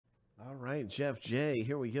All right, Jeff J.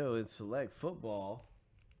 Here we go in select football.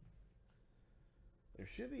 There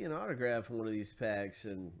should be an autograph in one of these packs,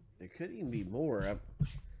 and there could even be more.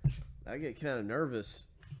 I get kind of nervous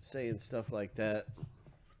saying stuff like that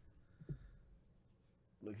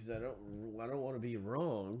because I don't want to be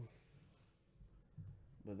wrong,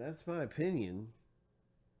 but that's my opinion.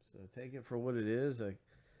 So take it for what it is. It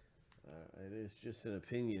is just an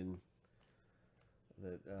opinion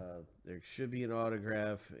that there should be an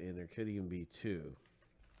autograph, and there could even be two.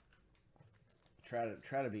 Try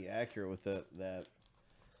to be accurate with that.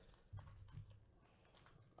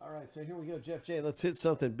 All right, so here we go, Jeff J. Let's hit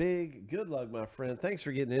something big. Good luck, my friend. Thanks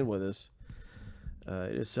for getting in with us.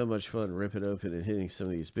 It is so much fun ripping open and hitting some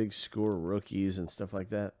of these big score rookies and stuff like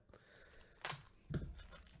that.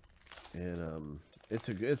 And it's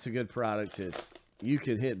a good product. You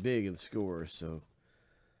can hit big and score. So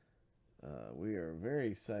we are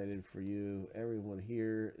very excited for you. Everyone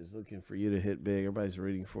here is looking for you to hit big. Everybody's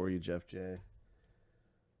rooting for you, Jeff J.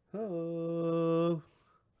 Ho,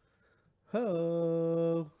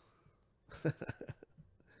 ho.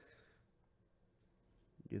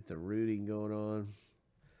 Get the rooting going on.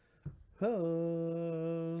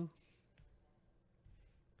 Ho.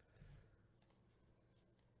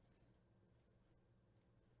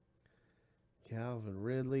 Calvin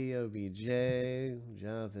Ridley, OBJ,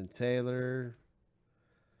 Jonathan Taylor,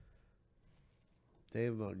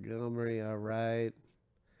 David Montgomery. All right.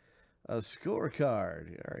 A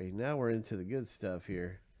scorecard. All right, now we're into the good stuff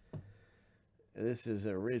here. This is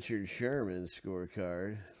a Richard Sherman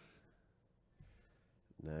scorecard.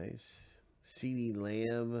 Nice. CeeDee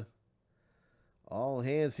Lamb. All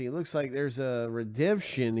hands. It looks like there's a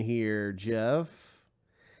redemption here, Jeff.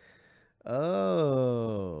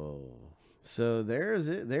 Oh. So there is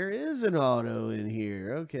an auto in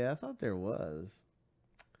here. Okay, I thought there was.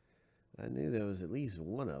 I knew there was at least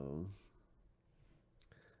one of them.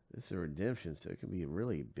 This is a redemption, so it can be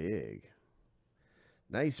really big.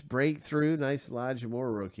 Nice breakthrough. Nice Elijah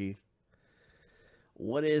Moore rookie.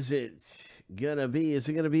 What is it gonna be? Is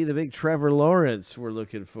it gonna be the big Trevor Lawrence we're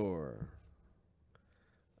looking for?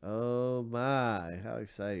 Oh my. How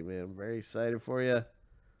exciting, man. I'm very excited for you.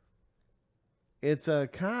 It's a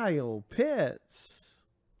Kyle Pitts.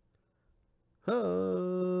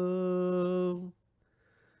 Oh.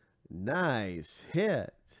 Nice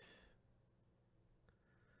hit.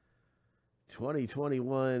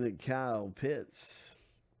 2021 Kyle Pitts.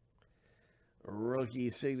 Rookie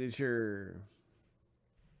signature.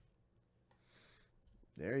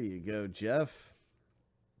 There you go, Jeff.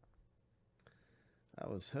 I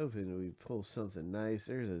was hoping we'd pull something nice.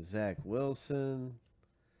 There's a Zach Wilson.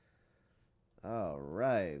 All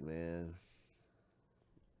right, man.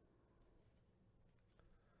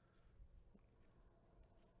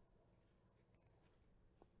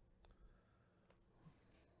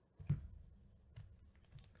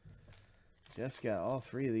 Jeff's got all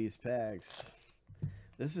three of these packs.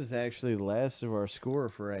 This is actually the last of our score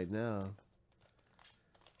for right now.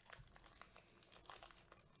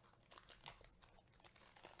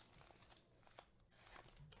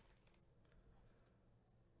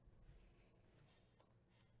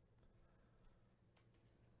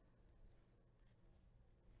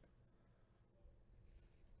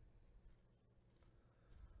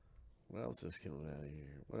 What else is coming out of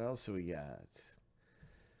here? What else do we got?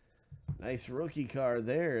 Nice rookie card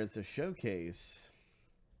there. It's a showcase.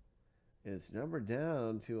 It's numbered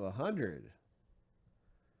down to 100.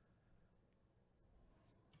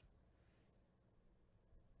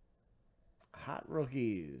 Hot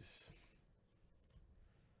rookies.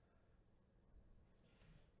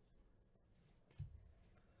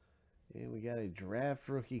 And we got a draft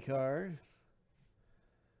rookie card.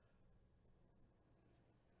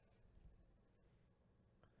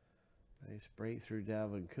 Nice breakthrough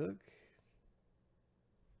Dalvin Cook.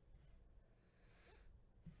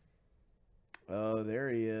 Oh, there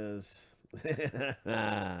he is.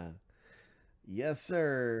 Yes,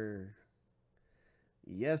 sir.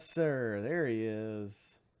 Yes, sir. There he is.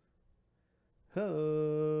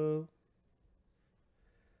 Ho.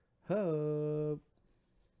 Ho.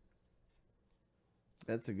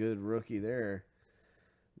 That's a good rookie there.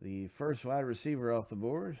 The first wide receiver off the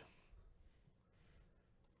board.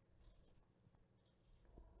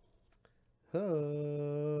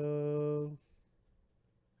 Ho.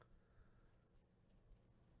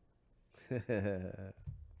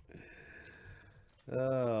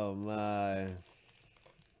 Oh my.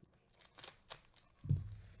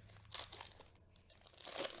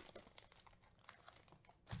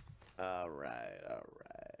 All right, all right.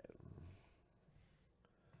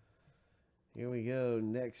 Here we go.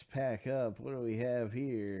 Next pack up. What do we have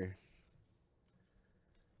here?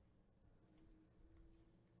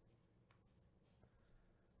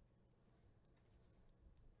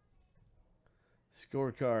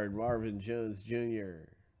 Scorecard, Marvin Jones Jr.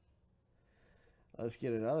 Let's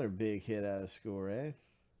get another big hit out of Score, eh?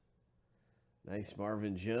 Nice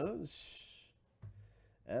Marvin Jones.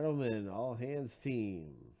 Edelman, all hands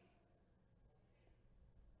team.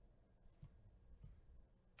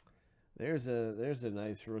 There's a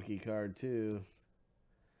nice rookie card too.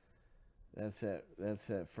 That's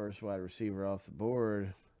that first wide receiver off the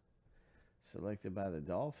board, selected by the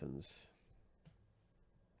Dolphins.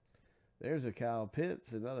 There's a Kyle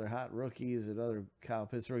Pitts, another hot rookie, is another Kyle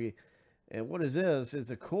Pitts rookie. And what is this?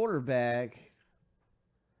 It's a quarterback.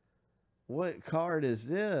 What card is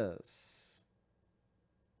this?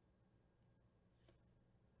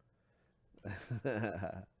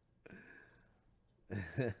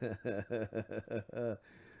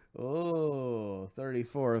 Oh,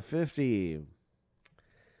 34 of 50.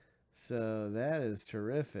 So that is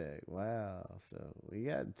terrific. Wow. So we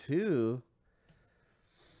got two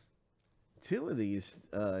of these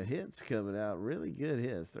hits coming out. Really good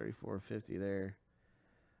hits. 34 of 50 there.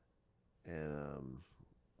 And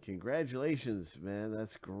congratulations, man.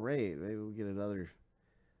 That's great. Maybe we'll get another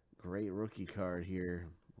great rookie card here.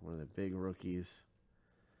 One of the big rookies.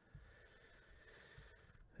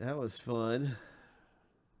 That was fun.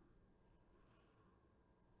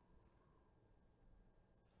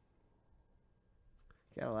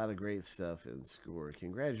 Got a lot of great stuff in Score.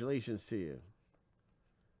 Congratulations to you.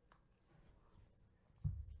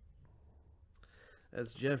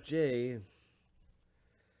 That's Jeff J.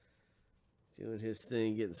 Doing his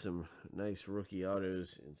thing, getting some nice rookie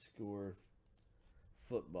autos in Score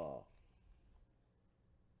football.